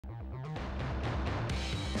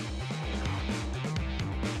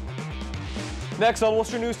Next on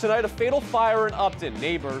Worcester News Tonight, a fatal fire in Upton.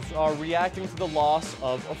 Neighbors are reacting to the loss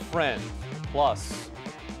of a friend. Plus,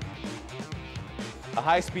 a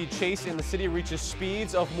high-speed chase in the city reaches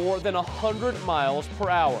speeds of more than 100 miles per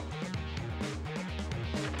hour.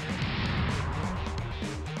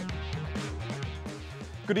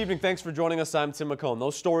 Good evening. Thanks for joining us. I'm Tim McCone.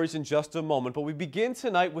 Those stories in just a moment, but we begin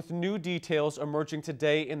tonight with new details emerging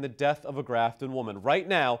today in the death of a Grafton woman. Right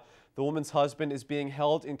now, the woman's husband is being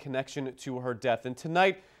held in connection to her death, and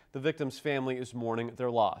tonight, the victim's family is mourning their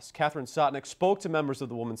loss. Sutton spoke to members of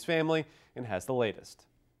the woman's family and has the latest.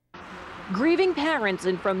 Grieving parents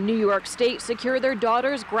from New York State secure their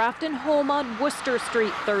daughter's Grafton home on Worcester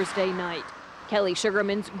Street Thursday night. Kelly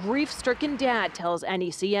Sugarman's grief-stricken dad tells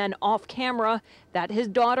NECN off camera that his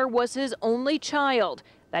daughter was his only child,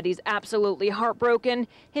 that he's absolutely heartbroken,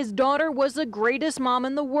 his daughter was the greatest mom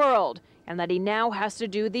in the world, and that he now has to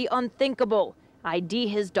do the unthinkable, ID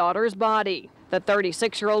his daughter's body. The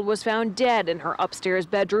 36-year-old was found dead in her upstairs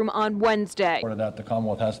bedroom on Wednesday. The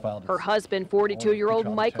Commonwealth has filed. Her husband,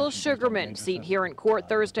 42-year-old Michael Sugarman, seen here in court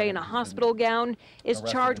Thursday in a hospital gown, is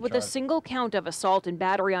charged with a single count of assault and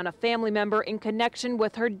battery on a family member in connection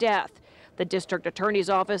with her death. The district attorney's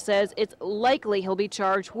office says it's likely he'll be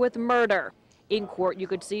charged with murder. In court, you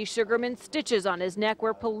could see Sugarman's stitches on his neck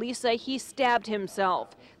where police say he stabbed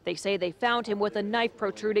himself. They say they found him with a knife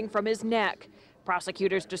protruding from his neck.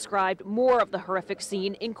 Prosecutors described more of the horrific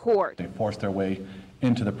scene in court. They forced their way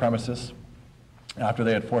into the premises. After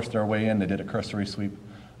they had forced their way in, they did a cursory sweep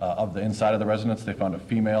of the inside of the residence. They found a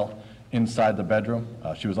female inside the bedroom.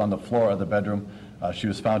 She was on the floor of the bedroom. She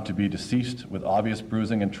was found to be deceased with obvious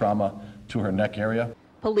bruising and trauma to her neck area.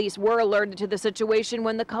 Police were alerted to the situation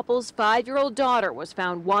when the couple's 5-year-old daughter was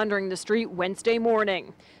found wandering the street Wednesday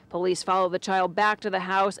morning. Police followed the child back to the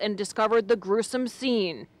house and discovered the gruesome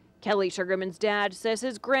scene. Kelly Sugarman's dad says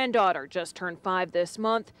his granddaughter just turned 5 this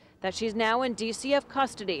month, that she's now in DCF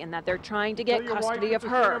custody and that they're trying to get custody of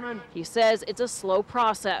her. He says it's a slow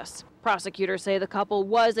process. Prosecutors say the couple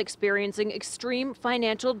was experiencing extreme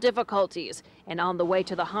financial difficulties, and on the way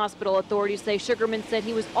to the hospital, authorities say Sugarman said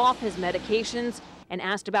he was off his medications and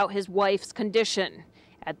asked about his wife's condition.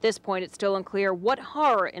 At this point, it's still unclear what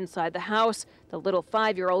horror inside the house the little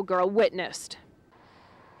 5-year-old girl witnessed.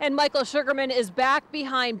 And Michael Sugarman is back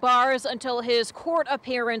behind bars until his court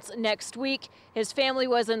appearance next week. His family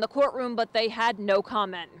was in the courtroom, but they had no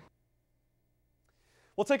comment.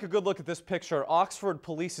 We'll take a good look at this picture. Oxford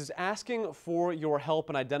police is asking for your help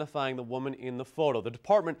in identifying the woman in the photo. The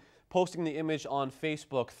department posting the image on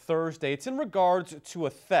Facebook Thursday. It's in regards to a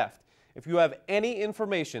theft. If you have any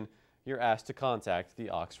information, you're asked to contact the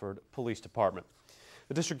Oxford Police Department.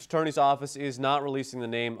 The district attorney's office is not releasing the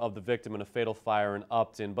name of the victim in a fatal fire in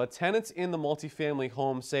Upton, but tenants in the multifamily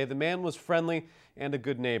home say the man was friendly and a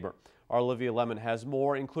good neighbor. Our Olivia Lemon has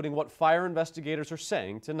more, including what fire investigators are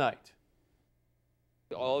saying tonight.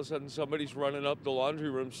 All of a sudden, somebody's running up the laundry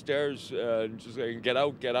room stairs and just saying, "Get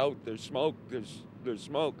out, get out! There's smoke! There's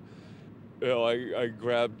smoke!" You know, I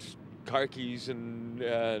grabbed car keys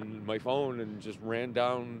and my phone and just ran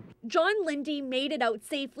down. John Lindy made it out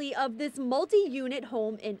safely of this multi-unit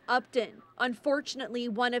home in Upton. Unfortunately,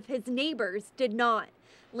 one of his neighbors did not.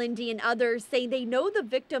 Lindy and others say they know the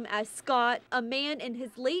victim as Scott, a man in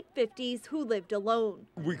his late 50s who lived alone.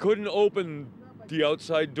 We couldn't open the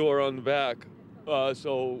outside door on the back,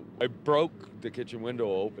 so I broke the kitchen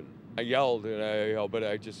window open. I yelled and I yelled, but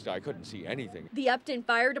I couldn't see anything. The Upton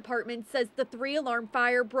Fire Department says the 3-alarm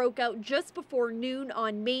fire broke out just before noon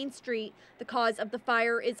on Main Street. The cause of the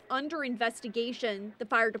fire is under investigation. The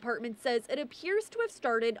fire department says it appears to have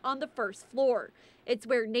started on the first floor. It's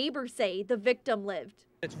where neighbors say the victim lived.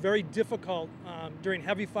 It's very difficult during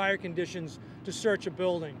heavy fire conditions to search a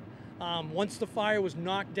building. Once the fire was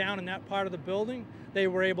knocked down in that part of the building, they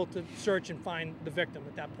were able to search and find the victim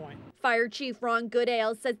at that point. Fire Chief Ron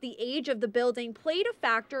Goodale says the age of the building played a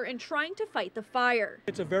factor in trying to fight the fire.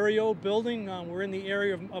 It's a very old building. We're in the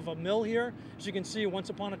area of a mill here, as you can see, once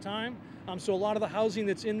upon a time. So a lot of the housing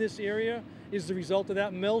that's in this area is the result of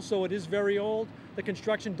that mill, so it is very old. The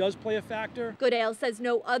construction does play a factor. Goodale says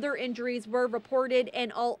no other injuries were reported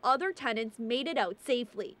and all other tenants made it out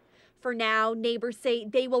safely. For now, neighbors say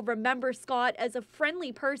they will remember Scott as a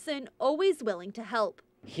friendly person, always willing to help.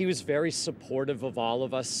 He was very supportive of all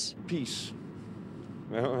of us. Peace.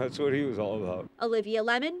 Well, that's what he was all about. Olivia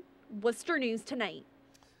Lemon, Worcester News Tonight.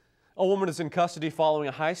 A woman is in custody following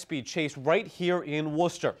a high-speed chase right here in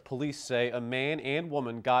Worcester. Police say a man and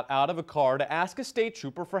woman got out of a car to ask a state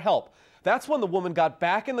trooper for help. That's when the woman got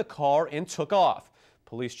back in the car and took off.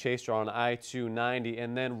 Police chased her on I-290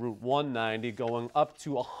 and then Route 190 going up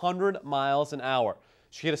to 100 miles an hour.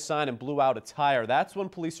 She hit a sign and blew out a tire. That's when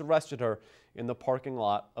police arrested her in the parking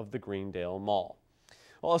lot of the Greendale Mall.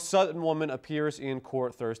 Well, a Sutton woman appears in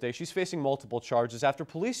court Thursday. She's facing multiple charges after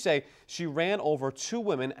police say she ran over 2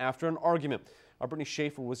 women after an argument. Our Brittany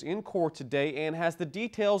Schaefer was in court today and has the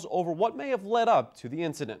details over what may have led up to the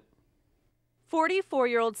incident.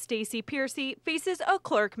 44-year-old Stacy Piercy faces a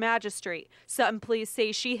clerk magistrate. Sutton police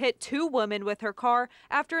say she hit 2 women with her car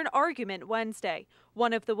after an argument Wednesday.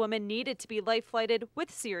 One of the women needed to be life-flighted with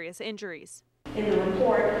serious injuries. In the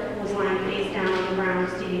report, was lying face down on the ground,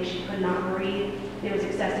 stating she could not breathe. There was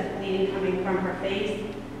excessive bleeding coming from her face.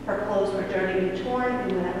 Her clothes were dirty and torn,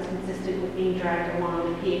 and that was consistent with being dragged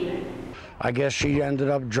along the pavement. I guess she ended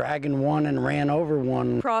up dragging one and ran over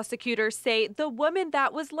one. Prosecutors say the woman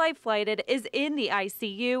that was life-flighted is in the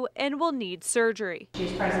ICU and will need surgery. She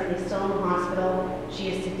is presently still in the hospital. She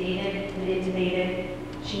is sedated and intubated.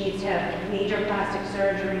 She needs to have major plastic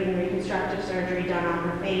surgery and reconstructive surgery done on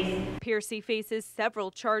her face. Piercy faces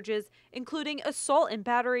several charges, including assault and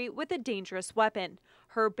battery with a dangerous weapon.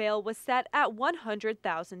 Her bail was set at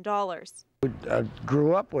 $100,000. I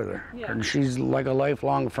grew up with her, and she's like a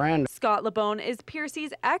lifelong friend. Scott LeBone is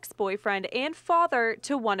Piercy's ex-boyfriend and father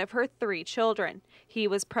to one of her 3 children. He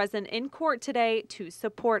was present in court today to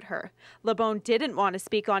support her. LeBone didn't want to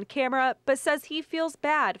speak on camera, but says he feels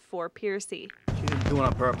bad for Piercy. She didn't do it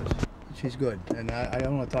on purpose. She's good, and I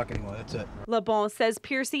don't want to talk anymore. That's it. LeBon says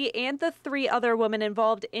Piercy and the 3 other women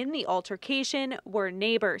involved in the altercation were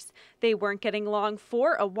neighbors. They weren't getting along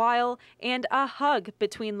for a while, and a hug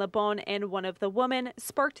between LeBon and one of the women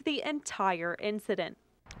sparked the entire incident.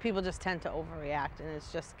 People just tend to overreact, and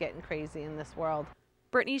it's just getting crazy in this world.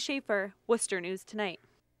 Brittany Schaefer, Worcester News Tonight.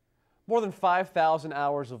 More than 5,000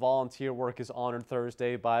 hours of volunteer work is honored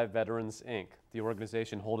Thursday by Veterans, Inc., the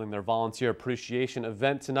organization holding their volunteer appreciation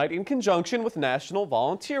event tonight in conjunction with National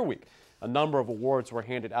Volunteer Week. A number of awards were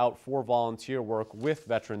handed out for volunteer work with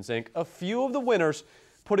Veterans, Inc., a few of the winners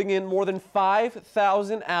putting in more than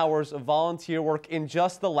 5,000 hours of volunteer work in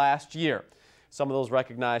just the last year. Some of those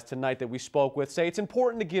recognized tonight that we spoke with say it's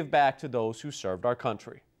important to give back to those who served our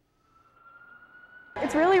country.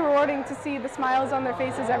 It's really rewarding to see the smiles on their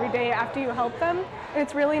faces every day after you help them. And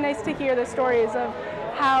it's really nice to hear the stories of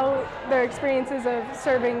how their experiences of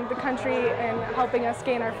serving the country and helping us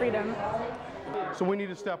gain our freedom. So we need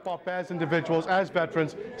to step up as individuals, as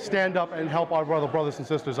veterans, stand up and help our brothers and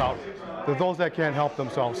sisters out. They're those that can't help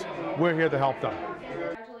themselves. We're here to help them.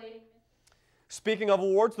 Speaking of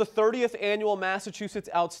awards, the 30th Annual Massachusetts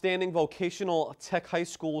Outstanding Vocational Tech High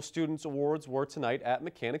School Students Awards were tonight at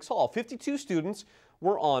Mechanics Hall. 52 students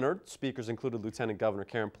were honored. Speakers included Lieutenant Governor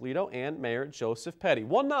Karen Polito and Mayor Joseph Petty.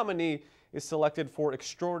 One nominee is selected for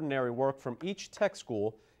extraordinary work from each tech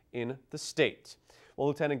school in the state. Well,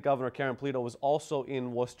 Lieutenant Governor Karen Polito was also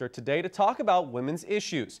in Worcester today to talk about women's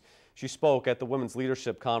issues. She spoke at the Women's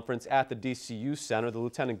Leadership Conference at the DCU Center. The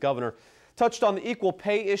Lieutenant Governor touched on the equal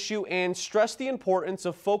pay issue and stressed the importance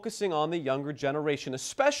of focusing on the younger generation,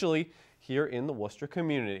 especially here in the Worcester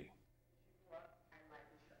community.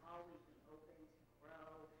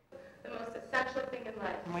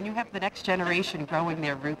 When you have the next generation growing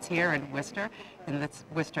their roots here in Worcester, in this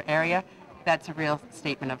Worcester area, that's a real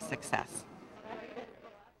statement of success.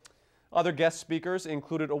 Other guest speakers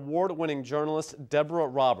included award-winning journalist Deborah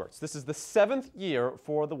Roberts. This is the 7th year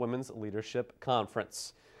for the Women's Leadership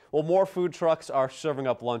Conference. Well, more food trucks are serving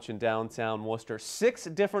up lunch in downtown Worcester. 6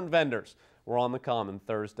 different vendors were on the common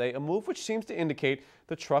Thursday, a move which seems to indicate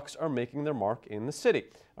the trucks are making their mark in the city.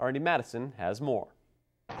 Arnie Madison has more.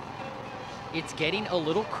 It's getting a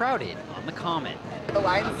little crowded on the common. The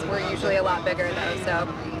lines were usually a lot bigger though,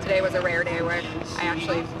 so today was a rare day where I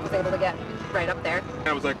actually was able to get right up there.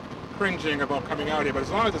 I was like cringing about coming out here, but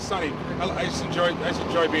as long as it's sunny, I just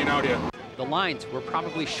enjoy being out here. The lines were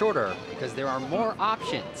probably shorter because there are more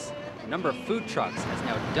options. The number of food trucks has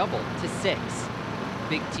now doubled to 6.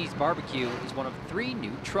 Big T's Barbecue is one of 3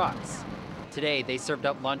 new trucks. Today, they served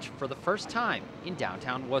up lunch for the first time in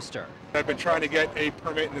downtown Worcester. I've been trying to get a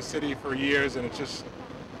permit in the city for years, and it's just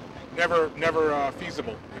never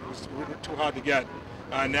feasible. It was too hard to get.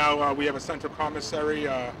 Now we have a central commissary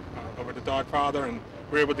over the Dogfather, and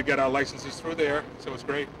we're able to get our licenses through there, so it's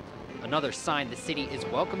great. Another sign the city is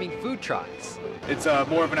welcoming food trucks. It's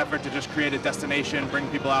more of an effort to just create a destination, bring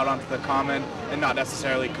people out onto the common, and not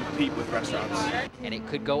necessarily compete with restaurants. And it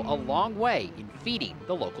could go a long way in feeding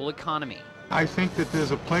the local economy. I think that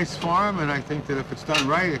there's a place for them, and I think that if it's done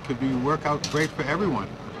right, it could work out great for everyone.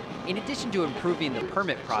 In addition to improving the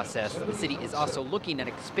permit process, the city is also looking at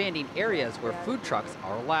expanding areas where food trucks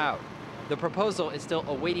are allowed. the proposal is still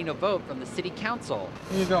awaiting a vote from the city council.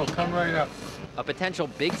 Here you go, come right up. A potential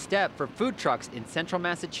big step for food trucks in central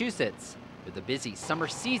Massachusetts, with a busy summer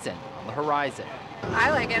season on the horizon.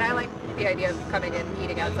 I like it. I like the idea of coming and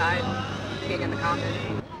eating outside, being in the common.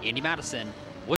 Andy Madison,